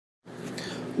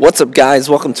What's up, guys?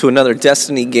 Welcome to another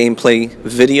Destiny gameplay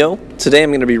video. Today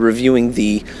I'm going to be reviewing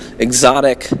the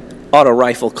exotic auto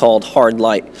rifle called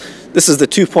Hardlight. This is the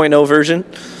 2.0 version.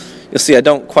 You'll see I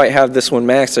don't quite have this one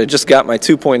maxed. I just got my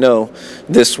 2.0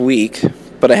 this week,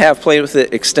 but I have played with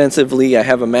it extensively. I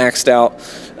have a maxed out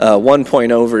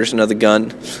 1.0 version of the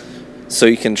gun, so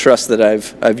you can trust that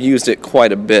I've used it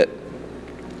quite a bit.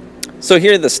 So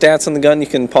here are the stats on the gun. You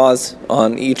can pause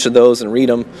on each of those and read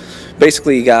them.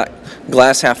 Basically, you got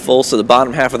glass half full, so the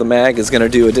bottom half of the mag is going to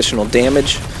do additional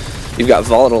damage. You've got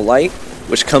volatile light,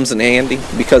 which comes in handy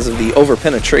because of the over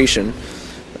penetration.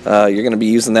 You're going to be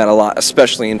using that a lot,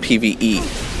 especially in PvE.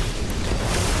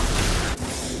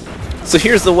 So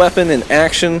here's the weapon in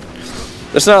action.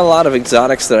 There's not a lot of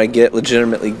exotics that I get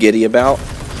legitimately giddy about,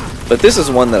 but this is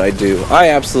one that I do. I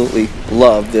absolutely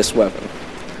love this weapon.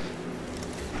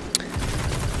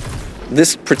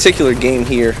 This particular game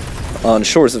here on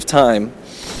Shores of Time,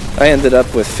 I ended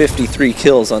up with 53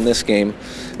 kills on this game,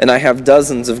 and I have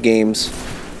dozens of games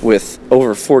with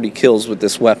over 40 kills with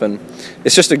this weapon.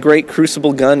 It's just a great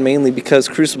Crucible gun, mainly because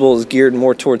Crucible is geared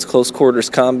more towards close quarters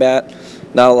combat,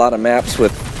 not a lot of maps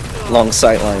with long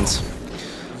sightlines.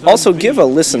 Also, give a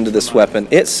listen to this weapon.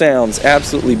 It sounds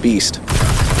absolutely beast.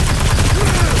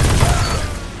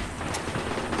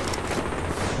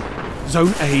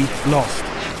 Zone A lost.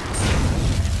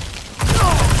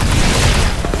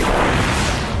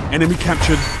 Enemy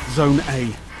captured Zone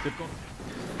A.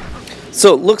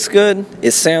 So it looks good,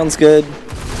 it sounds good.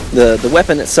 The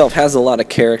weapon itself has a lot of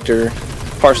character,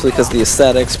 partially because of the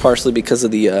aesthetics, partially because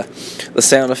of the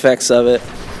sound effects of it.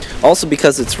 Also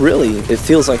because it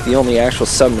feels like the only actual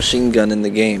submachine gun in the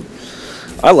game.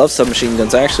 I love submachine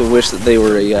guns. I actually wish that they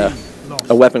were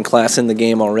a weapon class in the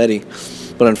game already,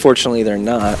 but unfortunately they're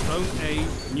not.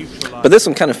 But this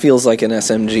one kind of feels like an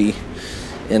SMG.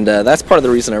 And that's part of the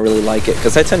reason I really like it,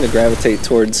 because I tend to gravitate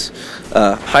towards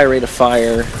high rate of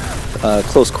fire,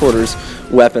 close quarters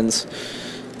weapons.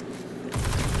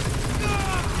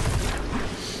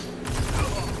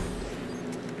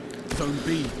 Zone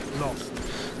B lost.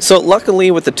 So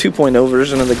luckily with the 2.0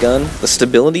 version of the gun, the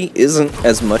stability isn't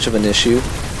as much of an issue.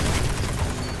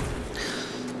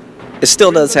 It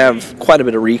still does have quite a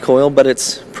bit of recoil, but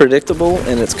it's predictable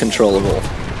and it's controllable.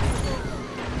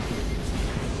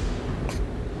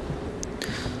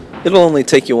 It'll only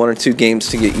take you 1 or 2 games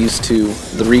to get used to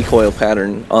the recoil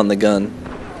pattern on the gun.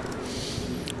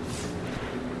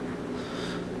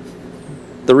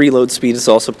 The reload speed is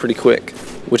also pretty quick,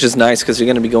 which is nice because you're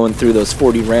going to be going through those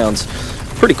 40 rounds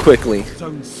pretty quickly.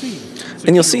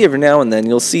 And you'll see every now and then,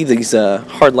 you'll see these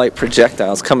Hardlight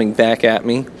projectiles coming back at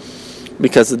me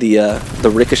because of the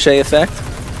ricochet effect.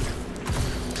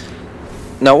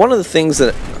 Now, one of the things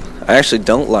that I actually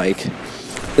don't like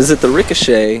is that the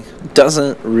ricochet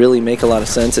doesn't really make a lot of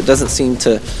sense. It doesn't seem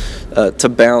to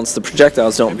bounce. The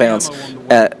projectiles don't bounce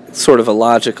at sort of a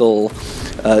logical,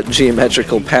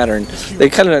 geometrical pattern. They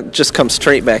kind of just come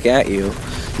straight back at you,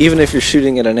 even if you're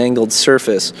shooting at an angled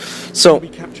surface. So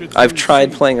I've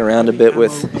tried playing around a bit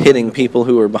with hitting people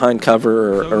who are behind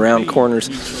cover or around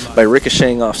corners by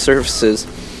ricocheting off surfaces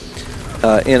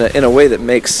in a way that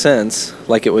makes sense,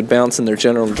 like it would bounce in their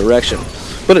general direction.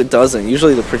 But it doesn't.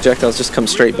 Usually the projectiles just come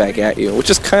straight back at you, which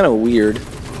is kind of weird.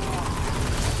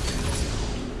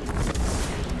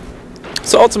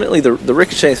 So ultimately the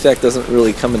ricochet effect doesn't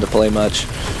really come into play much,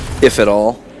 if at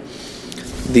all.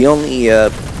 The only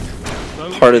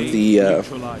part of the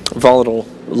volatile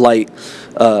light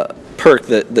perk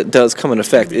that does come in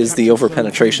effect is the over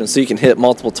penetration, so you can hit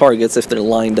multiple targets if they're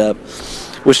lined up,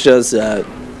 which does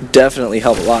definitely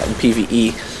help a lot in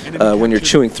PvE when you're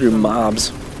chewing through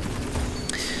mobs.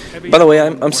 By the way,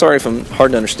 I'm sorry if I'm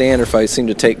hard to understand or if I seem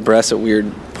to take breaths at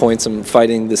weird points. I'm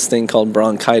fighting this thing called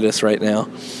bronchitis right now,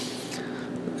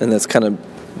 and that's kind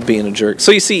of being a jerk.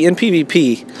 So you see, in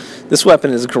PvP, this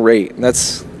weapon is great.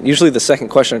 That's usually the second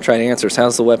question I try to answer is,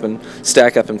 how's the weapon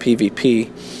stack up in PvP?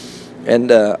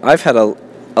 And I've had a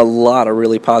lot of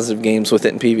really positive games with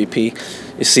it in PvP.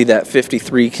 You see that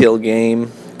 53 kill game,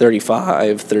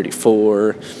 35,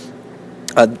 34...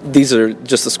 these are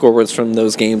just the scoreboards from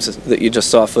those games that you just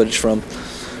saw footage from.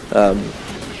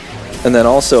 And then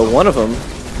also one of them,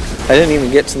 I didn't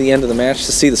even get to the end of the match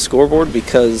to see the scoreboard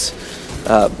because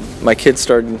my kids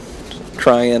started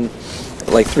crying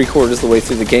like 3/4 of the way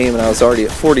through the game, and I was already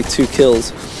at 42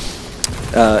 kills.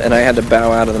 And I had to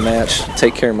bow out of the match to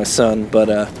take care of my son. But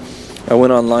I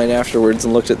went online afterwards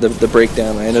and looked at the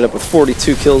breakdown. I ended up with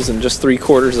 42 kills in just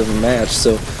 3/4 of a match.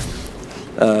 So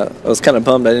I was kind of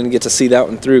bummed I didn't get to see that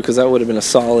one through, because that would have been a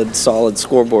solid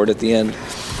scoreboard at the end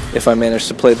if I managed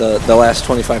to play the last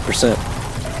 25%.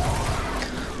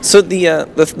 So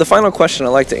the final question I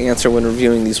like to answer when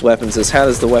reviewing these weapons is, how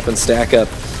does the weapon stack up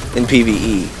in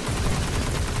PvE?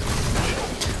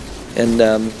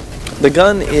 And the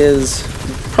gun is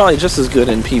probably just as good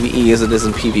in PvE as it is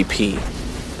in PvP.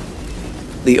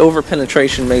 The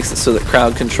over-penetration makes it so that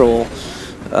crowd control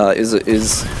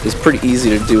is pretty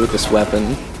easy to do with this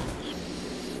weapon.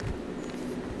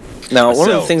 Now, one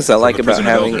of the things I like about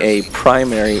having a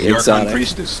primary exotic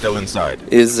is still inside.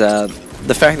 is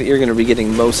the fact that you're going to be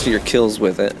getting most of your kills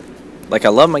with it. Like, I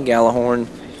love my Galahorn,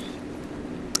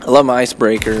 I love my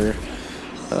Icebreaker,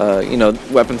 you know,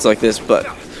 weapons like this, but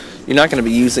you're not going to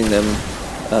be using them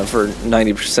for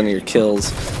 90% of your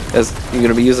kills, as you're going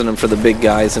to be using them for the big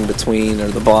guys in between or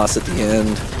the boss at the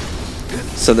end.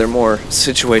 So they're more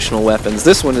situational weapons.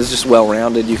 This one is just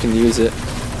well-rounded. You can use it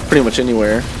pretty much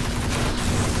anywhere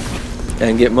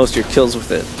and get most of your kills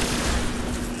with it.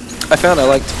 I found I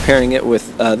liked pairing it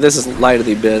with, this is Light of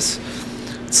the Abyss.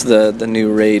 It's the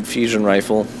new Raid fusion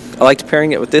rifle. I liked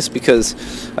pairing it with this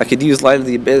because I could use Light of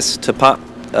the Abyss to pop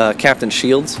Captain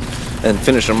Shields and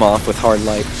finish them off with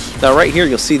Hardlight. Now right here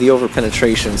you'll see the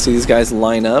over-penetration. See these guys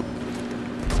line up?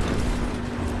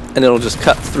 And it'll just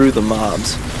cut through the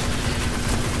mobs.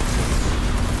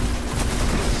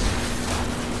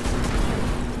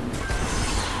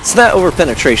 So that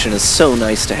over-penetration is so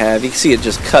nice to have. You can see it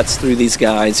just cuts through these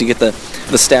guys. You get the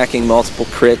stacking multiple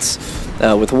crits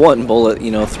with one bullet,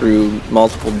 you know, through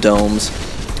multiple domes.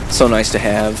 So nice to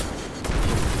have.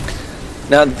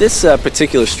 Now this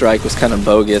particular strike was kind of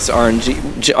bogus.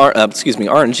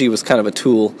 RNG was kind of a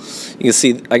tool. You can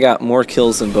see I got more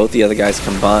kills than both the other guys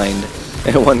combined,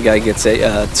 and one guy gets a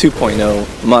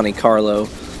 2.0 Monte Carlo.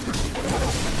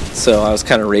 So I was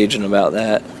kind of raging about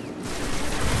that.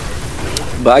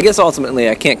 But I guess ultimately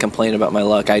I can't complain about my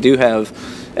luck. I do have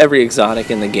every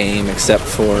exotic in the game except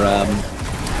for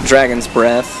Dragon's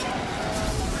Breath.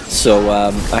 So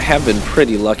I have been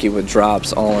pretty lucky with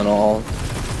drops all in all.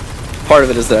 Part of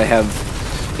it is that I have,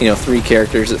 you know, 3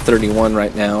 characters at 31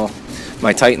 right now.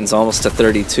 My Titan's almost to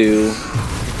 32.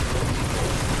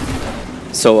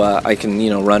 So I can,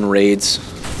 you know, run raids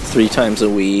 3 times a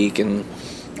week and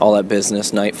all that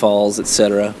business, nightfalls,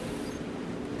 etc.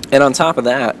 And on top of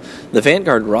that, the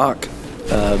Vanguard Rock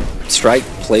strike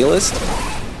playlist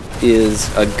is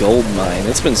a gold mine.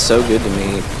 It's been so good to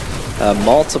me.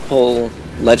 Multiple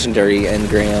legendary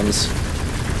engrams.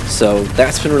 So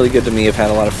that's been really good to me. I've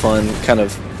had a lot of fun. Kind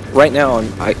of right now,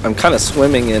 I'm kind of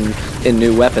swimming in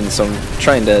new weapons. So I'm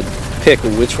trying to pick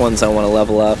which ones I want to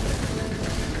level up.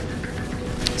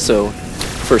 So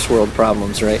first world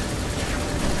problems, right?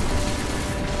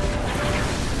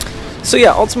 So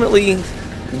yeah, ultimately,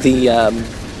 the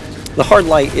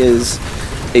Hardlight is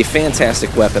a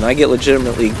fantastic weapon. I get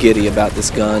legitimately giddy about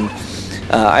this gun.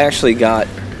 I actually got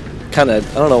I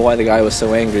don't know why the guy was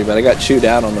so angry, but I got chewed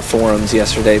out on the forums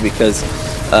yesterday because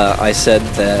I said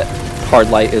that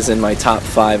Hardlight is in my top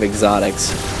 5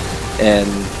 exotics, and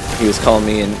he was calling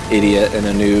me an idiot and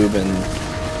a noob and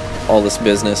all this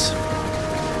business.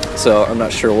 So I'm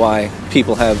not sure why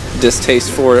people have distaste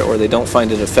for it or they don't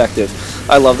find it effective.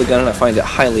 I love the gun and I find it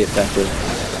highly effective.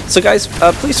 So guys,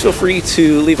 please feel free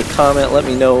to leave a comment. Let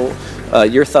me know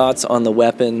your thoughts on the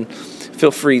weapon.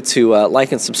 Feel free to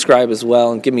like and subscribe as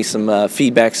well and give me some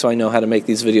feedback so I know how to make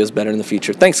these videos better in the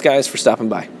future. Thanks guys for stopping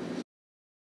by.